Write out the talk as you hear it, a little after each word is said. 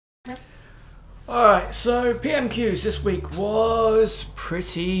Alright, so PMQs this week was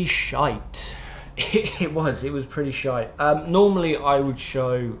pretty shite. It was pretty shite. Normally I'd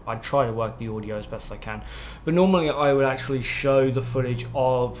try to work the audio as best I can, but normally I would actually show the footage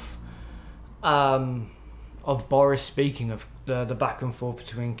um, of Boris speaking, of the back and forth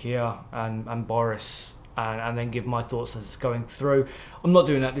between Keir and Boris, and then give my thoughts as it's going through. I'm not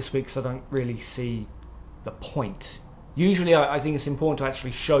doing that this week because I don't really see the point. Usually I think it's important to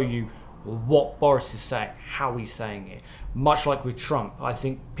actually show you what Boris is saying, how he's saying it. Much like with Trump, I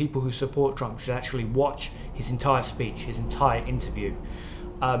think people who support Trump should actually watch his entire speech, his entire interview,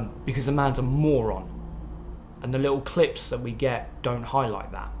 because the man's a moron, and the little clips that we get don't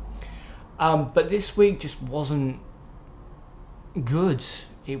highlight that. But this week just wasn't good.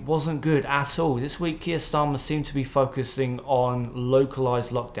 It wasn't good at all. This week, Keir Starmer seemed to be focusing on localized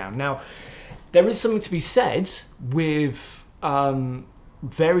lockdown. Now, there is something to be said with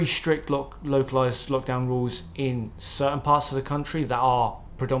very strict localized lockdown rules in certain parts of the country that are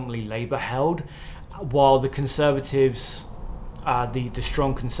predominantly Labour held, while the Conservatives, the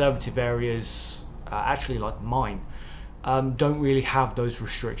strong Conservative areas, actually like mine, don't really have those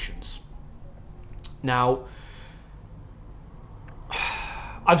restrictions. Now,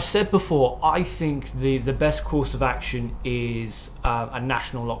 I've said before, I think the best course of action is a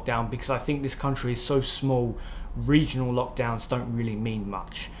national lockdown, because I think this country is so small, regional lockdowns don't really mean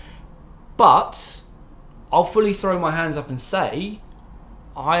much. But I'll fully throw my hands up and say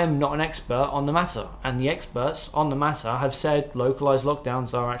I am not an expert on the matter, and the experts on the matter have said localized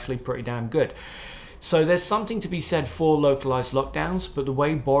lockdowns are actually pretty damn good. So there's something to be said for localized lockdowns, but the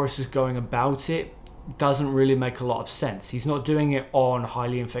way Boris is going about it doesn't really make a lot of sense. He's not doing it on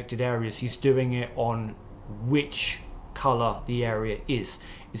highly infected areas, he's doing it on which colour the area is.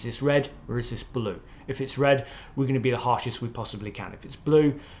 Is this red or is this blue? If it's red, we're going to be the harshest we possibly can. If it's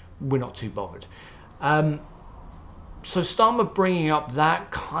blue, we're not too bothered. So Starmer bringing up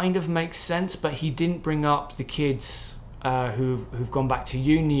that kind of makes sense, but he didn't bring up the kids who've gone back to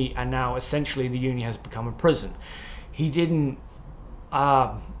uni, and now essentially the uni has become a prison. He didn't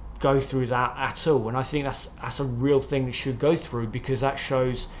go through that at all, and I think that's a real thing that should go through, because that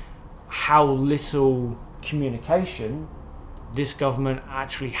shows how little communication this government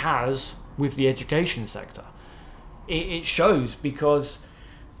actually has with the education sector. It shows, because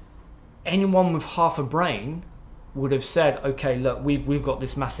anyone with half a brain would have said, okay, look, we've got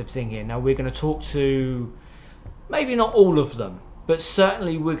this massive thing here, now we're going to talk to maybe not all of them, but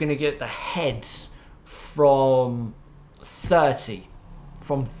certainly we're going to get the heads from 30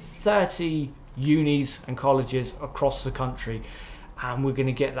 unis and colleges across the country, and we're going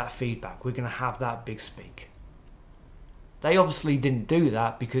to get that feedback. We're going to have that big speak. They obviously didn't do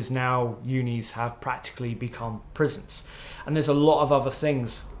that, because now unis have practically become prisons, and there's a lot of other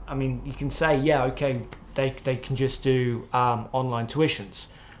things. I mean, you can say, yeah, okay, they can just do online tuitions.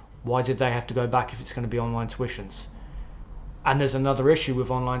 Why did they have to go back if it's going to be online tuitions? And there's another issue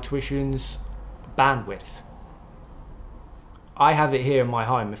with online tuitions: bandwidth. I have it here in my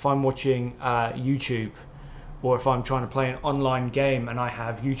home. If I'm watching YouTube, or if I'm trying to play an online game and I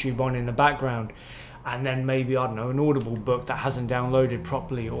have YouTube on in the background, and then maybe, I don't know, an Audible book that hasn't downloaded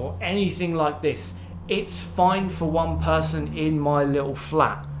properly or anything like this, it's fine for one person in my little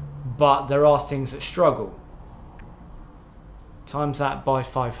flat, but there are things that struggle. Times that by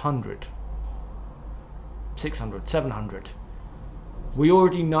 500, 600, 700. We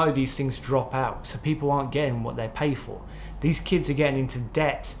already know these things drop out, so people aren't getting what they pay for. These kids are getting into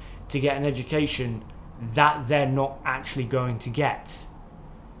debt to get an education that they're not actually going to get.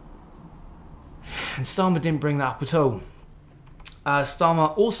 And Starmer didn't bring that up at all.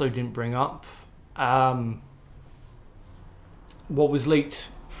 Starmer also didn't bring up what was leaked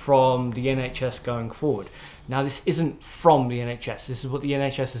from the NHS going forward. Now, this isn't from the NHS. This is what the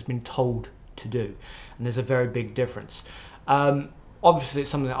NHS has been told to do, and there's a very big difference. Obviously, it's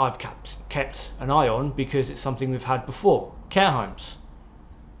something that I've kept an eye on, because it's something we've had before. Care homes.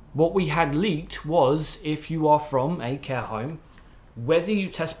 What we had leaked was, if you are from a care home, whether you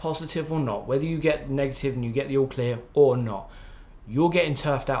test positive or not, whether you get negative and you get the all clear or not, you're getting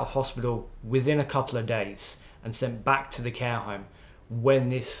turfed out of hospital within a couple of days and sent back to the care home when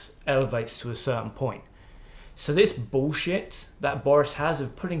this elevates to a certain point. So this bullshit that Boris has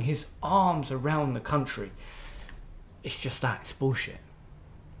of putting his arms around the country, it's just that, it's bullshit.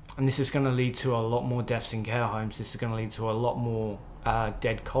 And this is going to lead to a lot more deaths in care homes. This is going to lead to a lot more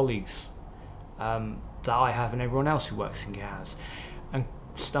dead colleagues that I have and everyone else who works in care homes. And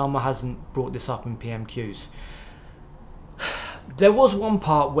Starmer hasn't brought this up in PMQs. There was one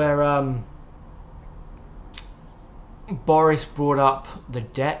part where Boris brought up the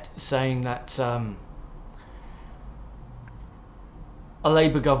debt, saying that a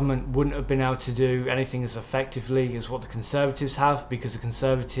Labour government wouldn't have been able to do anything as effectively as what the Conservatives have, because the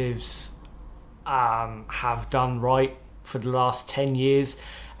Conservatives have done right for the last 10 years,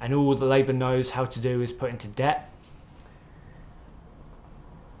 and all the Labour knows how to do is put into debt.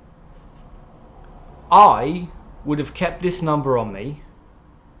 I would have kept this number on me,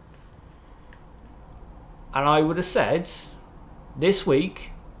 and I would have said, this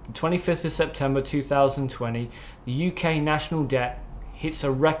week, 25th of September 2020, the UK national debt hits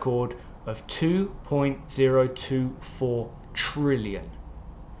a record of 2.024 trillion.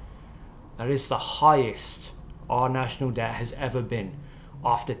 That is the highest our national debt has ever been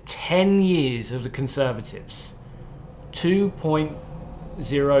after 10 years of the Conservatives.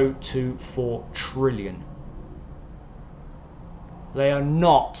 2.024 trillion. They are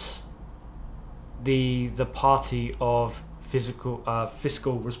not the party of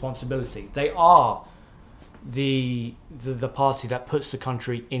fiscal responsibility. They are the party that puts the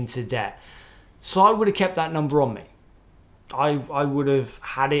country into debt. So I would have kept that number on me. I would have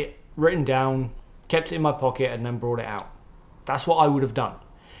had it written down, kept it in my pocket, and then brought it out. That's what I would have done.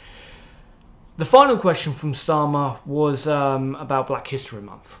 The final question from Starmer was about Black History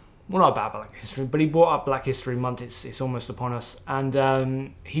Month. Well, not about Black History, but he brought up Black History Month. It's almost upon us,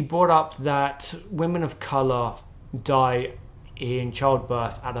 and he brought up that women of colour die in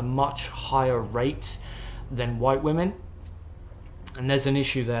childbirth at a much higher rate than white women, and there's an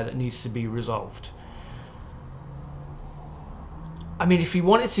issue there that needs to be resolved. I mean, if he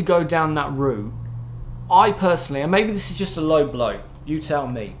wanted to go down that route, I personally, and maybe this is just a low blow, you tell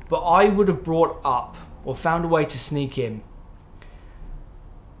me, but I would have brought up or found a way to sneak in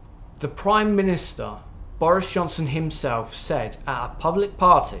the Prime Minister, Boris Johnson himself, said at a public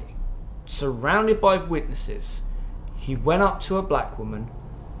party, surrounded by witnesses, he went up to a black woman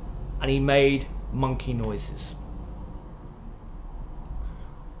and he made monkey noises.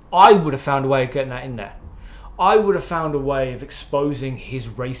 I would have found a way of getting that in there. I would have found a way of exposing his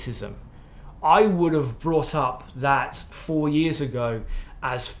racism. I would have brought up that 4 years ago,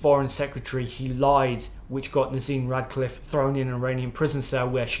 as Foreign Secretary, he lied, which got Nazim Radcliffe thrown in an Iranian prison cell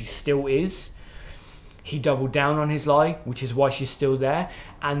where she still is. He doubled down on his lie, which is why she's still there.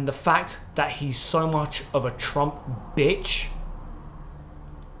 And the fact that he's so much of a Trump bitch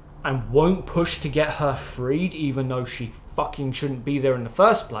and won't push to get her freed, even though she fucking shouldn't be there in the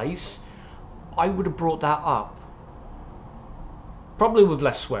first place, I would have brought that up. Probably with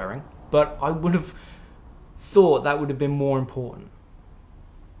less swearing, but I would have thought that would have been more important.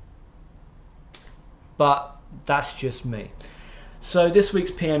 But that's just me. So this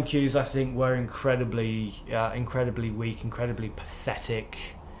week's PMQs, I think, were incredibly weak, incredibly pathetic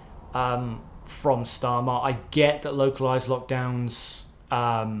from Starmer. I get that localised lockdowns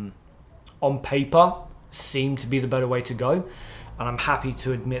on paper seem to be the better way to go, and I'm happy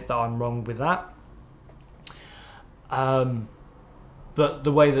to admit that I'm wrong with that. But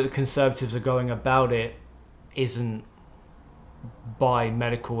the way that the Conservatives are going about it isn't by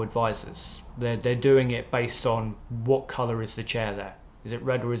medical advisors. They're doing it based on what colour is the chair there. Is it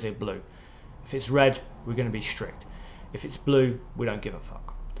red or is it blue? If it's red, we're going to be strict. If it's blue, we don't give a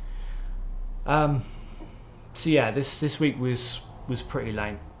fuck. So yeah, this week was pretty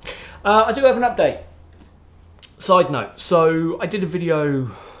lame. I do have an update. Side note, so I did a video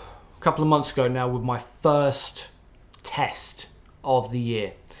a couple of months ago now with my first test of the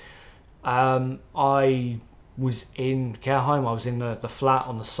year. I was in care home. I was in the flat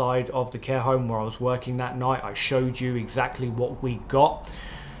on the side of the care home where I was working that night. I showed you exactly what we got.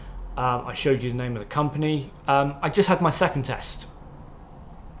 I showed you the name of the company. I just had my second test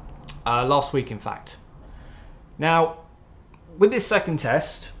last week, in fact. Now, with this second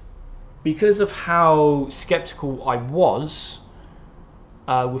test, because of how skeptical I was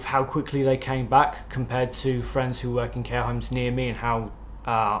with how quickly they came back compared to friends who work in care homes near me and how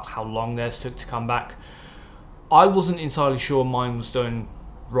long theirs took to come back, I wasn't entirely sure mine was done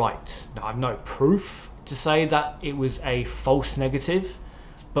right. Now, I have no proof to say that it was a false negative,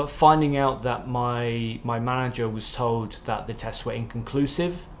 but finding out that my manager was told that the tests were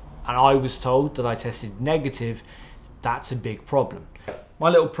inconclusive and I was told that I tested negative, that's a big problem. My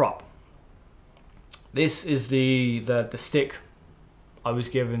little prop. This is the stick I was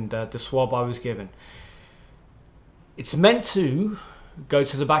given, the swab I was given. It's meant to go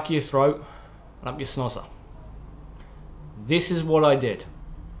to the back of your throat and up your snozzer. This is what I did.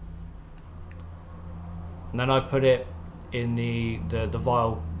 And then I put it in the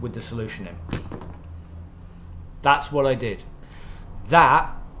vial with the solution in. That's what I did.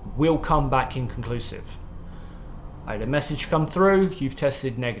 That will come back inconclusive. I had a message come through, you've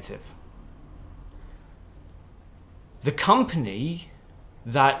tested negative. The company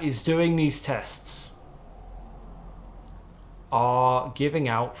that is doing these tests are giving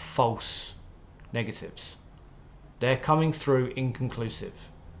out false negatives. They're coming through inconclusive.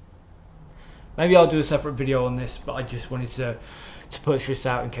 Maybe I'll do a separate video on this, but I just wanted to push this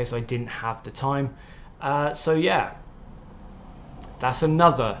out in case I didn't have the time. So yeah, that's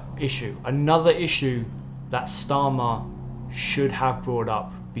another issue that Starmer should have brought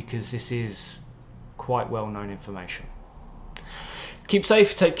up, because this is quite well-known information. Keep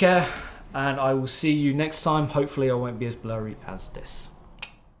safe, take care, and I will see you next time. Hopefully I won't be as blurry as this.